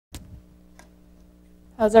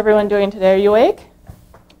How's everyone doing today? Are you awake?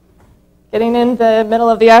 Getting in the middle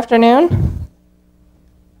of the afternoon?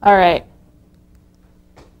 All right.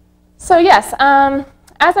 So yes,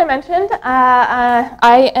 as I mentioned,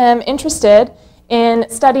 I am interested in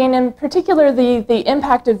studying in particular the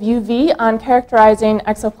impact of UV on characterizing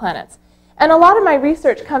exoplanets. And a lot of my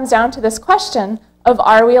research comes down to this question of,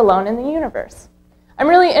 are we alone in the universe? I'm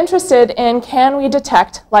really interested in, can we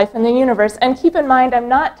detect life in the universe? And keep in mind, I'm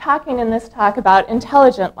not talking in this talk about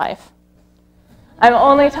intelligent life. I'm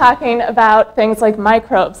only talking about things like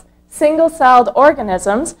microbes, single-celled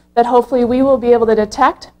organisms that hopefully we will be able to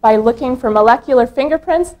detect by looking for molecular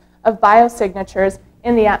fingerprints of biosignatures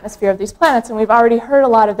in the atmosphere of these planets. And we've already heard a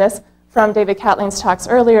lot of this from David Cattling's talks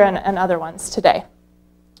earlier and other ones today.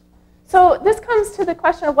 So this comes to the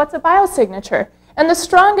question of what's a biosignature. And the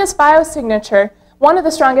strongest biosignature, one of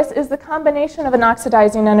the strongest, is the combination of an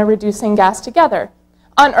oxidizing and a reducing gas together.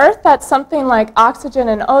 On Earth, that's something like oxygen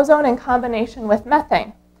and ozone in combination with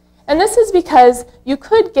methane. And this is because you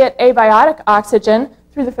could get abiotic oxygen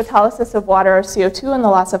through the photolysis of water or CO2 and the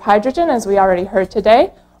loss of hydrogen, as we already heard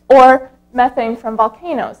today, or methane from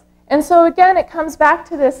volcanoes. And so again, it comes back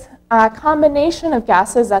to this combination of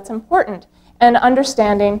gases that's important, and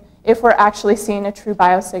understanding if we're actually seeing a true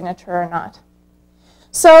biosignature or not.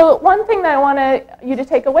 So one thing that I want you to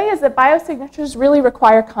take away is that biosignatures really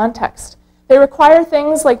require context. They require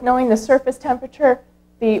things like knowing the surface temperature,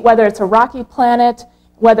 whether it's a rocky planet,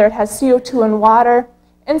 whether it has CO2 and water.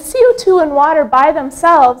 And CO2 and water by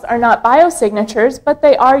themselves are not biosignatures, but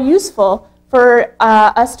they are useful for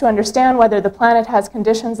us to understand whether the planet has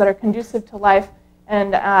conditions that are conducive to life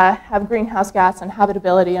and have greenhouse gas and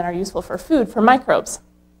habitability and are useful for food, for microbes.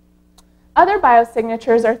 Other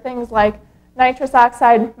biosignatures are things like nitrous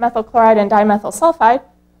oxide, methyl chloride, and dimethyl sulfide.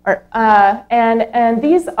 And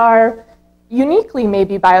these are uniquely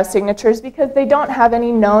maybe biosignatures because they don't have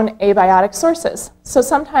any known abiotic sources. So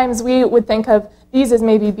sometimes we would think of these as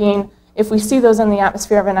maybe being, if we see those in the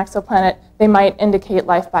atmosphere of an exoplanet, they might indicate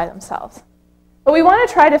life by themselves. But we want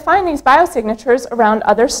to try to find these biosignatures around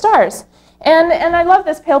other stars. And I love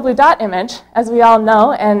this pale blue dot image, as we all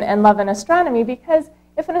know and love in astronomy, because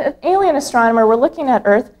if an alien astronomer were looking at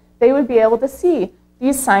Earth, they would be able to see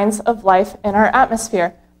these signs of life in our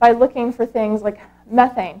atmosphere by looking for things like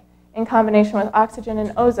methane in combination with oxygen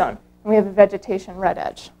and ozone. And we have a vegetation red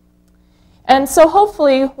edge. And so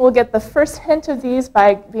hopefully we'll get the first hint of these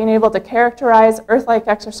by being able to characterize Earth-like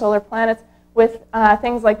extrasolar planets with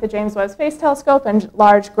things like the James Webb Space Telescope and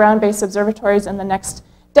large ground-based observatories in the next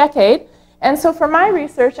decade. And so for my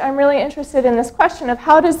research, I'm really interested in this question of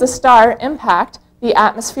how does the star impact the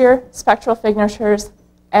atmosphere, spectral features,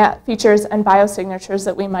 and biosignatures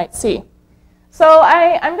that we might see. So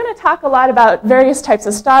I'm going to talk a lot about various types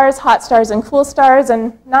of stars, hot stars and cool stars,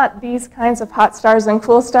 and not these kinds of hot stars and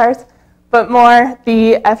cool stars, but more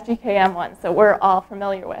the FGKM ones that we're all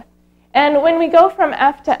familiar with. And when we go from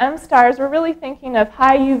F to M stars, we're really thinking of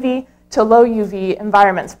high UV to low UV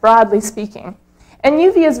environments, broadly speaking. And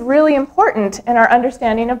UV is really important in our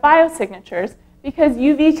understanding of biosignatures because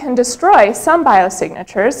UV can destroy some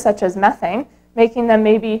biosignatures, such as methane, making them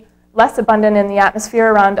maybe less abundant in the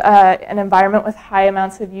atmosphere around an environment with high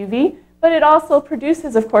amounts of UV. But it also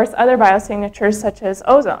produces, of course, other biosignatures, such as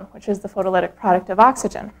ozone, which is the photolytic product of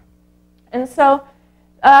oxygen. And so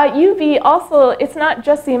UV also, it's not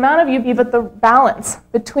just the amount of UV, but the balance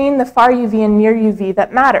between the far UV and near UV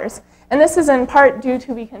that matters. And this is in part due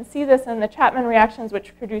to, we can see this in the Chapman reactions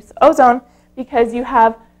which produce ozone, because you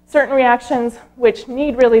have certain reactions which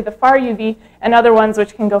need really the far UV and other ones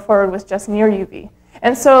which can go forward with just near UV.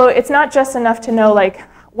 And so it's not just enough to know like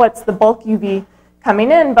what's the bulk UV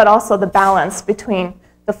coming in, but also the balance between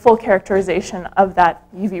the full characterization of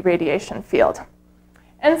that UV radiation field.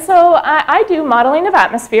 And so I do modeling of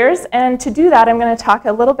atmospheres, and to do that I'm going to talk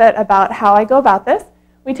a little bit about how I go about this.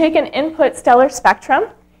 We take an input stellar spectrum,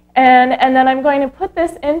 and then I'm going to put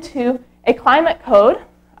this into a climate code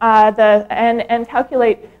and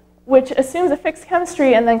calculate, which assumes a fixed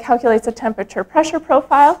chemistry and then calculates a temperature pressure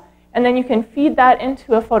profile. And then you can feed that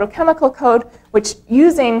into a photochemical code, which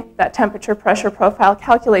using that temperature pressure profile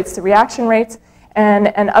calculates the reaction rates and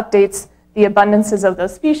updates the abundances of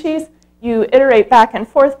those species. You iterate back and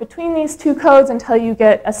forth between these two codes until you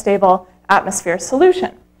get a stable atmosphere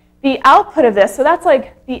solution. The output of this, so that's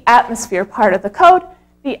like the atmosphere part of the code.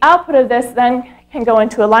 The output of this then can go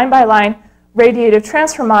into a line-by-line radiative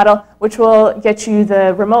transfer model, which will get you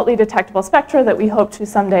the remotely detectable spectra that we hope to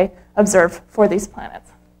someday observe for these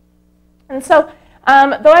planets. And so,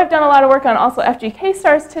 though I've done a lot of work on also FGK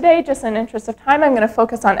stars today, just in interest of time, I'm going to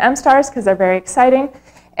focus on M stars because they're very exciting.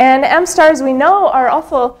 And M stars, we know, are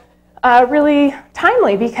also really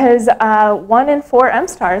timely because 1 in 4 M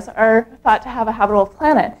stars are thought to have a habitable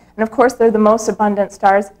planet. And of course, they're the most abundant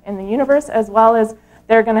stars in the universe, as well as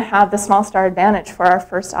they're going to have the small star advantage for our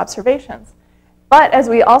first observations. But as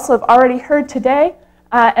we also have already heard today,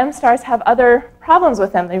 M stars have other problems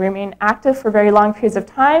with them. They remain active for very long periods of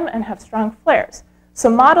time and have strong flares. So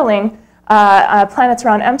modeling planets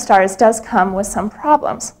around M stars does come with some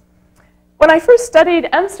problems. When I first studied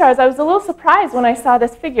M stars, I was a little surprised when I saw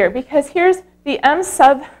this figure, because here's the M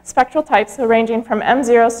sub-spectral types, so ranging from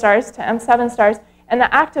M0 stars to M7 stars, and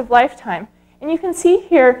the active lifetime. And you can see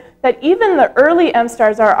here that even the early M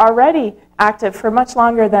stars are already active for much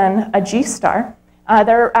longer than a G star.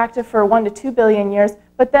 They're active for 1 to 2 billion years.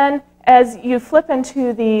 But then as you flip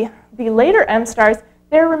into the later M stars,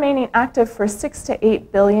 they're remaining active for 6 to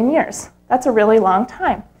 8 billion years. That's a really long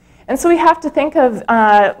time. And so we have to think of,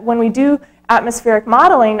 when we do atmospheric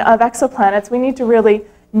modeling of exoplanets, we need to really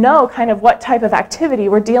know kind of what type of activity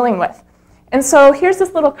we're dealing with. And so here's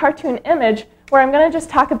this little cartoon image where I'm going to just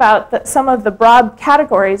talk about some of the broad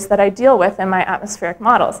categories that I deal with in my atmospheric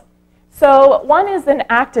models. So one is an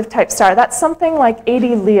active type star. That's something like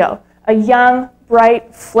 80 Leo, a young,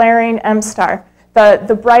 bright, flaring M star,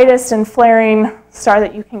 the brightest and flaring star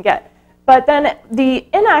that you can get. But then the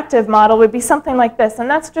inactive model would be something like this, and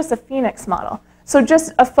that's just a Phoenix model. So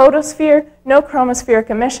just a photosphere, no chromospheric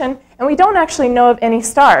emission, and we don't actually know of any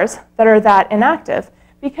stars that are that inactive,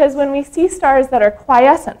 because when we see stars that are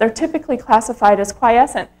quiescent, they're typically classified as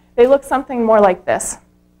quiescent. They look something more like this.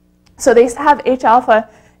 So they have H alpha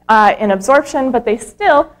in absorption, but they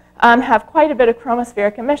still have quite a bit of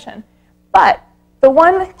chromospheric emission. But the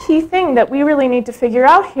one key thing that we really need to figure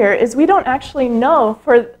out here is we don't actually know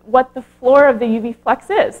for what the floor of the UV flux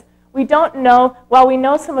is. We don't know, while we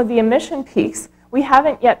know some of the emission peaks, we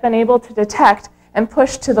haven't yet been able to detect and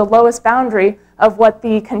push to the lowest boundary of what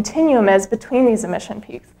the continuum is between these emission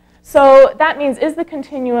peaks. So that means, is the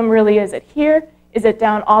continuum really, is it here? Is it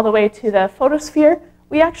down all the way to the photosphere?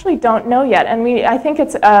 We actually don't know yet, and I think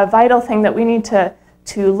it's a vital thing that we need to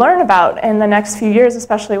learn about in the next few years,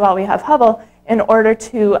 especially while we have Hubble, in order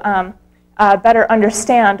to better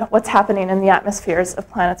understand what's happening in the atmospheres of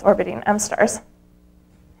planets orbiting M stars.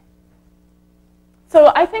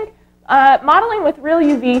 So I think modeling with real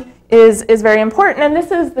UV is very important, and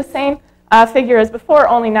this is the same figure as before,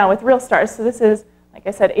 only now with real stars. So this is, like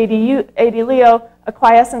I said, 80 Leo, a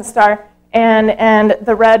quiescent star, and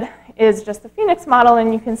the red is just the Phoenix model,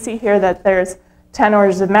 and you can see here that there's 10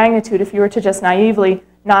 orders of magnitude if you were to just naively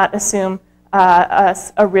not assume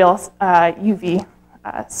a real UV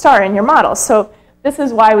star in your model. So this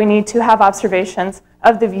is why we need to have observations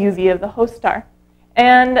of the UV of the host star.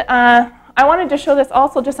 And I wanted to show this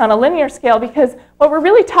also just on a linear scale, because what we're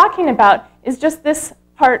really talking about is just this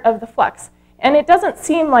part of the flux. And it doesn't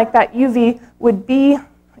seem like that UV would be,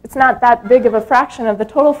 it's not that big of a fraction of the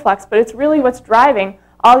total flux, but it's really what's driving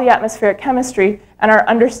all the atmospheric chemistry and our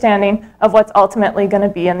understanding of what's ultimately going to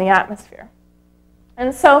be in the atmosphere.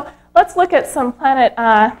 And so let's look at some planet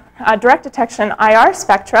direct detection IR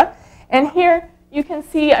spectra. And here you can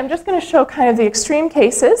see, I'm just going to show kind of the extreme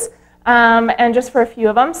cases, and just for a few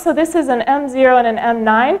of them. So this is an M0 and an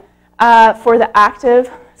M9 for the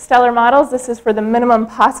active stellar models. This is for the minimum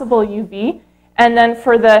possible UV. And then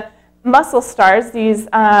for the muscle stars, these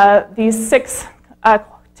 6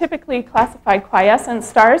 typically classified quiescent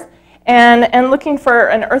stars, and looking for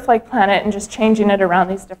an Earth-like planet and just changing it around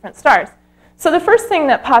these different stars. So the first thing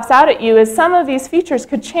that pops out at you is some of these features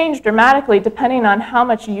could change dramatically depending on how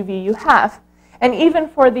much UV you have. And even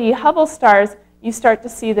for the Hubble stars, you start to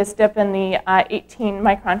see this dip in the 18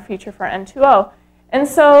 micron feature for N2O. And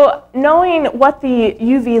so knowing what the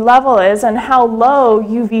UV level is and how low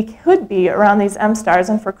UV could be around these M stars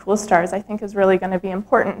and for cool stars, I think is really going to be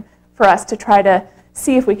important for us to try to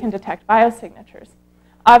see if we can detect biosignatures.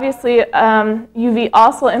 Obviously, UV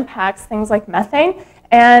also impacts things like methane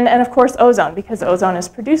and of course ozone, because ozone is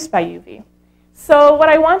produced by UV. So what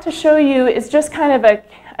I want to show you is just kind of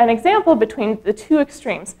an example between the two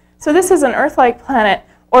extremes. So this is an Earth-like planet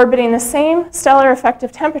orbiting the same stellar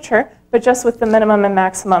effective temperature, but just with the minimum and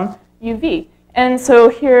maximum UV. And so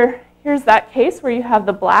here's that case where you have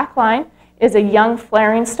the black line is a young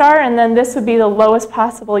flaring star, and then this would be the lowest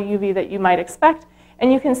possible UV that you might expect.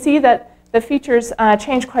 And you can see that the features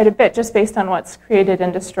change quite a bit just based on what's created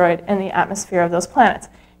and destroyed in the atmosphere of those planets.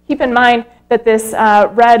 Keep in mind that this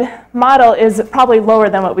red model is probably lower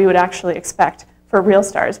than what we would actually expect for real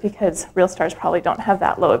stars, because real stars probably don't have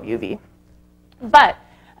that low of UV. But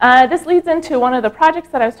this leads into one of the projects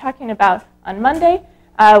that I was talking about on Monday.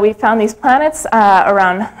 We found these planets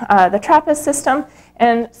around the TRAPPIST system,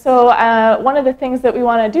 And so one of the things that we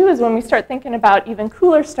want to do is when we start thinking about even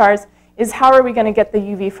cooler stars is how are we going to get the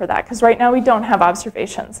UV for that? Because right now we don't have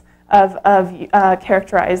observations of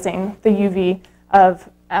characterizing the UV of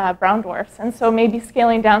brown dwarfs. And so maybe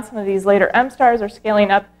scaling down some of these later M stars or scaling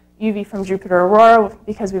up UV from Jupiter Aurora,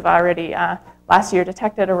 because we've already last year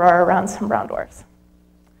detected aurora around some brown dwarfs.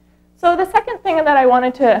 So the second thing that I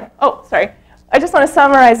wanted to, I just want to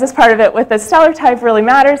summarize this part of it with the stellar type really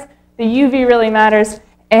matters, the UV really matters,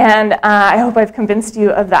 and I hope I've convinced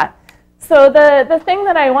you of that. So the thing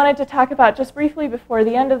that I wanted to talk about just briefly before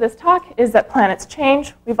the end of this talk is that planets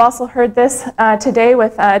change. We've also heard this today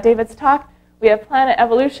with David's talk. We have planet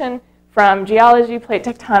evolution from geology, plate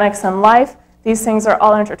tectonics, and life. These things are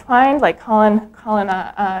all intertwined, like Colin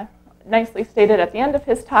nicely stated at the end of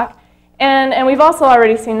his talk. And we've also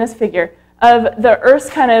already seen this figure of the Earth's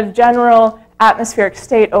kind of general atmospheric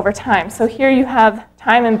state over time. So here you have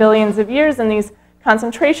time in billions of years, and these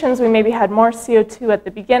concentrations, we maybe had more CO2 at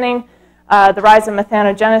the beginning, the rise of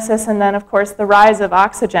methanogenesis, and then, of course, the rise of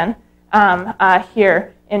oxygen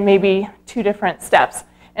here in maybe 2 different steps.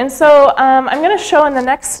 And so I'm going to show in the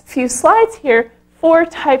next few slides here 4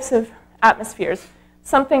 types of atmospheres.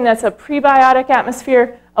 Something that's a prebiotic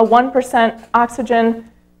atmosphere, a 1%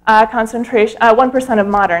 oxygen concentration, 1% of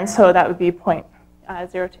modern, so that would be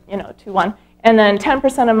 0.021, and then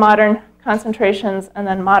 10% of modern concentrations, and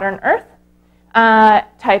then modern Earth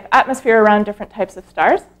type atmosphere around different types of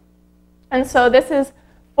stars. And so this is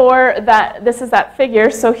that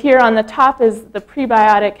figure. So here on the top is the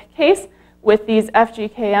prebiotic case with these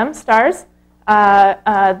FGKM stars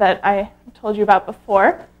that I told you about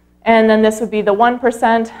before. And then this would be the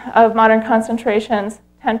 1% of modern concentrations,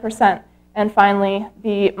 10%, and finally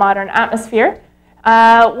the modern atmosphere.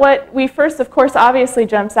 What we first, of course, obviously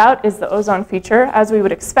jumps out is the ozone feature. As we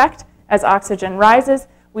would expect, as oxygen rises,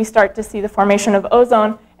 we start to see the formation of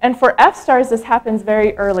ozone. And for F stars, this happens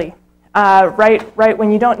very early, right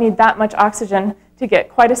when you don't need that much oxygen to get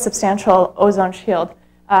quite a substantial ozone shield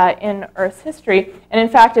in Earth's history. And in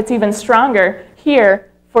fact, it's even stronger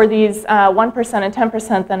here for these 1% and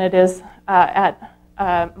 10% than it is at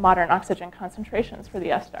modern oxygen concentrations for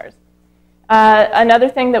the F stars. Another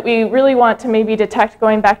thing that we really want to maybe detect,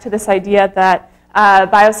 going back to this idea that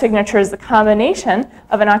biosignature is the combination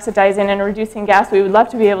of an oxidizing and reducing gas, we would love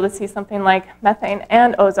to be able to see something like methane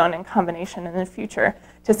and ozone in combination in the future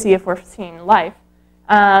to see if we're seeing life.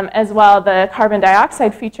 As well, the carbon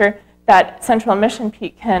dioxide feature, that central emission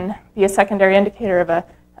peak can be a secondary indicator of a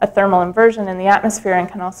thermal inversion in the atmosphere and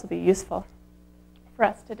can also be useful for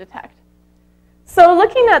us to detect. So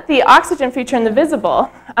looking at the oxygen feature in the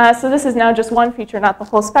visible, so this is now just one feature, not the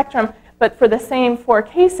whole spectrum, but for the same 4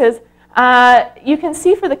 cases, you can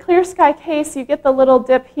see for the clear sky case, you get the little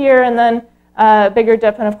dip here and then a bigger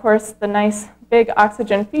dip, and of course the nice big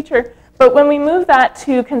oxygen feature. But when we move that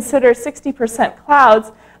to consider 60%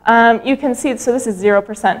 clouds, you can see, so this is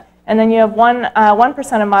 0%, and then you have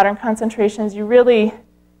 1% of modern concentrations,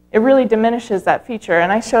 it really diminishes that feature.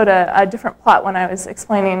 And I showed a different plot when I was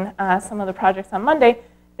explaining some of the projects on Monday.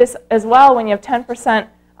 This as well, when you have 10%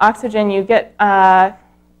 oxygen, you get a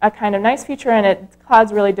kind of nice feature, and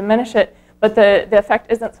clouds really diminish it, but the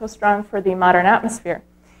effect isn't so strong for the modern atmosphere.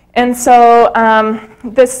 And so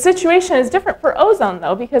the situation is different for ozone,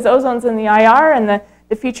 though, because ozone's in the IR, and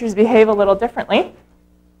the features behave a little differently.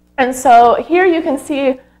 And so here you can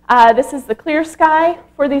see this is the clear sky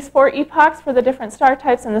for these 4 epochs for the different star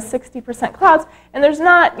types and the 60% clouds. And there's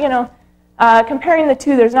not, comparing the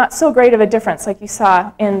two, there's not so great of a difference like you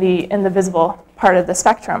saw in the visible part of the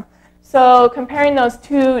spectrum. So comparing those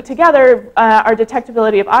two together, our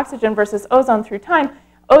detectability of oxygen versus ozone through time,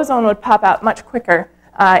 ozone would pop out much quicker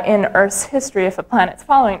in Earth's history if a planet's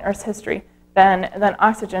following Earth's history than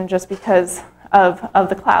oxygen, just because of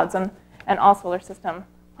the clouds. And all solar system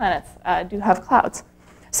planets do have clouds.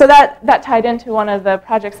 So that tied into one of the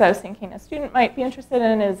projects I was thinking a student might be interested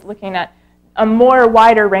in, is looking at a more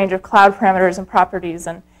wider range of cloud parameters and properties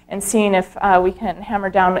and seeing if we can hammer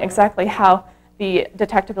down exactly how the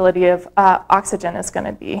detectability of oxygen is going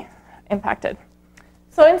to be impacted.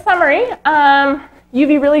 So in summary,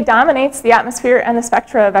 UV really dominates the atmosphere and the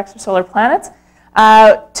spectra of extrasolar planets.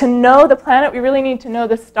 To know the planet, we really need to know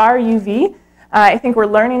the star UV. I think we're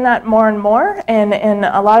learning that more and more in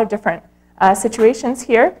a lot of different situations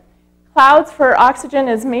here. Clouds for oxygen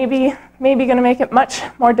is maybe going to make it much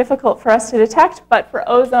more difficult for us to detect, but for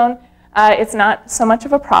ozone, it's not so much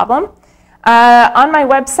of a problem. On my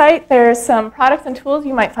website, there's some products and tools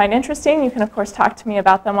you might find interesting. You can, of course, talk to me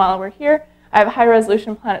about them while we're here. I have a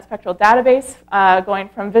high-resolution planet spectral database going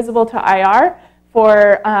from visible to IR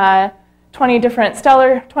for 27 different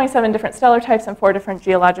stellar types and 4 different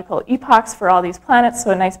geological epochs for all these planets,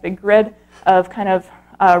 so a nice big grid of kind of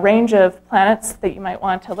a range of planets that you might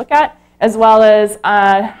want to look at, as well as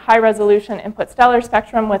high-resolution input stellar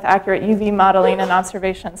spectrum with accurate UV modeling and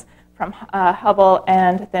observations from Hubble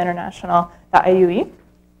and the International IUE.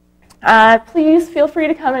 Please feel free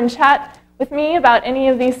to come and chat with me about any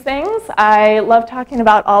of these things. I love talking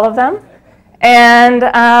about all of them. And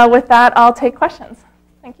with that, I'll take questions.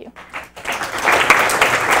 Thank you.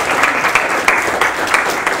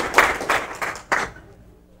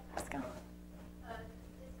 Let's go.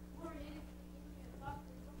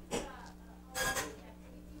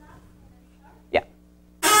 Yeah.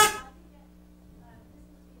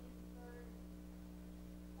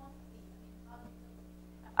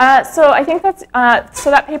 So I think that's,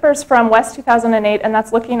 so that paper is from WEST 2008, and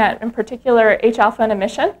that's looking at, in particular, H-alpha and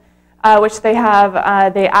emission, which they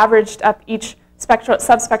have, they averaged up each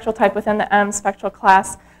subspectral type within the M spectral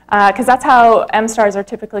class, because that's how M stars are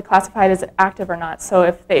typically classified as active or not. So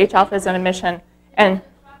if the H-alpha is an emission, and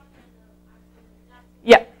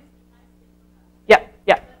yeah, yeah,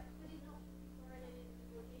 yeah.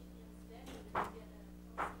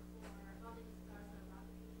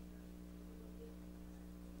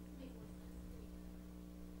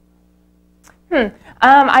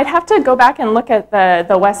 I'd have to go back and look at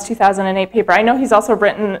the WEST 2008 paper. I know he's also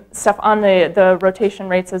written stuff on the rotation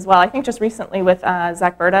rates as well. I think just recently with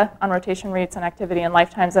Zach Berta on rotation rates and activity and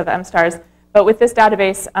lifetimes of M stars. But with this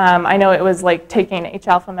database, I know it was like taking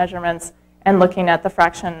H-alpha measurements and looking at the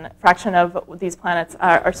fraction of these planets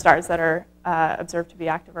or stars that are observed to be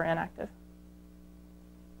active or inactive.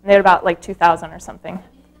 And they had about like 2,000 or something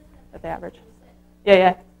that they average. Yeah,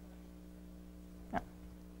 yeah.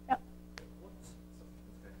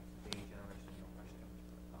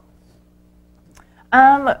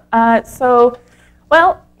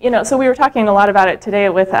 Well, you know, so we were talking a lot about it today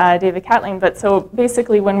with David Catling, but so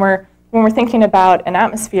basically when we're thinking about an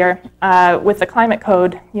atmosphere, with the climate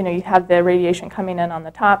code, you know, you have the radiation coming in on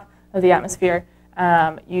the top of the atmosphere.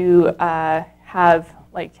 You have,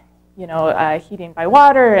 like, you know, heating by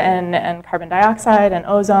water and carbon dioxide and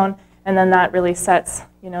ozone, and then that really sets,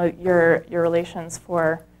 you know, your relations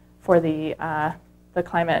for the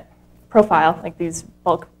climate profile, like these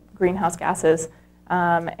bulk greenhouse gases.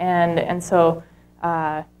 And so,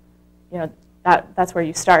 you know, that's where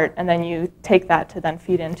you start, and then you take that to then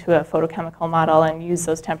feed into a photochemical model and use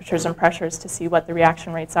those temperatures and pressures to see what the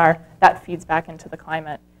reaction rates are. That feeds back into the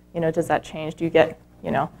climate. You know, does that change? Do you get,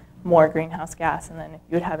 you know, more greenhouse gas, and then you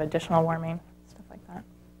would have additional warming, stuff like that.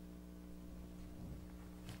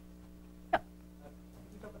 Yeah.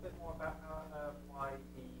 Can you talk a bit more about why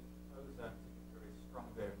the ozone is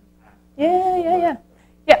stronger?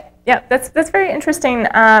 Yeah, that's a very interesting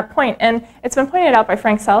point, and it's been pointed out by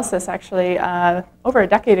Frank Salsis actually over a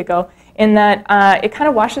decade ago, in that it kind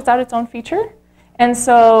of washes out its own feature. And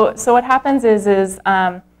so what happens is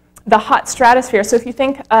the hot stratosphere. So if you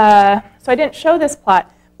think, so I didn't show this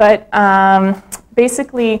plot, but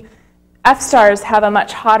basically F stars have a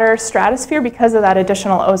much hotter stratosphere because of that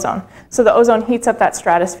additional ozone. So the ozone heats up that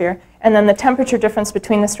stratosphere, and then the temperature difference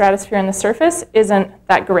between the stratosphere and the surface isn't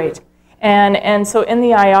that great. And so in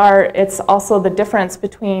the IR, it's also the difference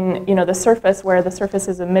between, you know, the surface, where the surface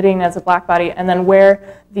is emitting as a black body, and then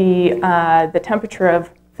where the temperature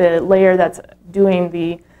of the layer that's doing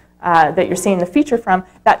the that you're seeing the feature from,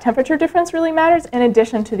 that temperature difference really matters in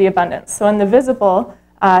addition to the abundance. So in the visible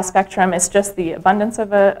spectrum, it's just the abundance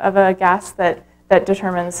of a gas that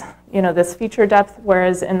determines, you know, this feature depth,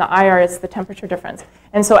 whereas in the IR, it's the temperature difference.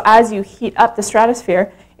 And so as you heat up the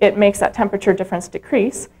stratosphere, it makes that temperature difference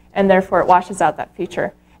decrease, and therefore it washes out that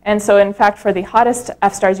feature. And so in fact, for the hottest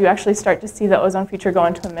F stars, you actually start to see the ozone feature go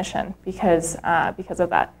into emission because of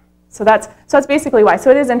that. So that's basically why.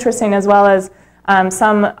 So it is interesting, as well as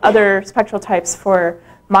some other spectral types for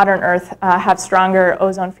modern Earth have stronger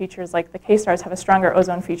ozone features, like the K stars have a stronger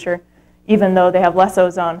ozone feature, even though they have less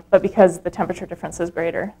ozone, but because the temperature difference is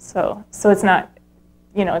greater. So it's not,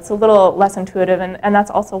 you know, it's a little less intuitive, and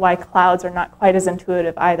that's also why clouds are not quite as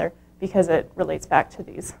intuitive either, because it relates back to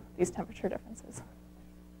these temperature differences.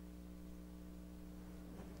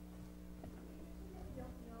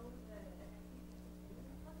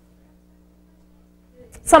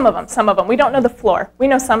 Some of them. We don't know the floor. We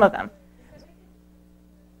know some of them.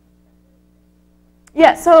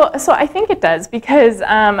 Yeah, so I think it does, because you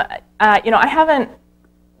know, I haven't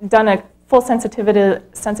done a full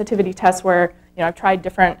sensitivity test where, you know, I've tried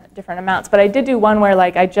different amounts, but I did do one where,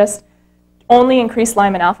 like, I just only increase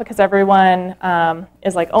Lyman alpha because everyone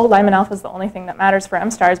is like, oh, Lyman alpha is the only thing that matters for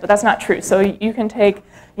M stars, but that's not true. So you can take,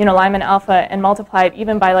 Lyman alpha and multiply it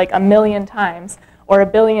even by like 1,000,000 times or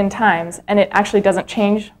 1,000,000,000 times, and it actually doesn't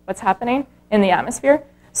change what's happening in the atmosphere.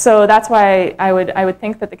 So that's why I would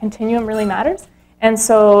think that the continuum really matters. And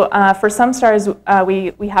so for some stars,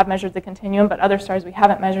 we have measured the continuum, but other stars we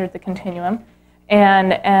haven't measured the continuum.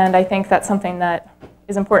 And I think that's something that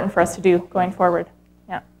is important for us to do going forward.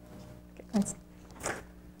 Yeah. Okay, thanks.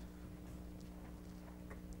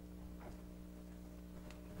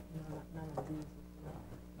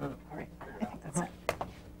 All right. I think that's it.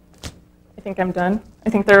 I think I'm done. I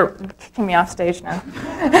think they're kicking me off stage now.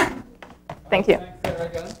 Thank you. Thanks, Sarah,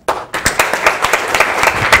 again.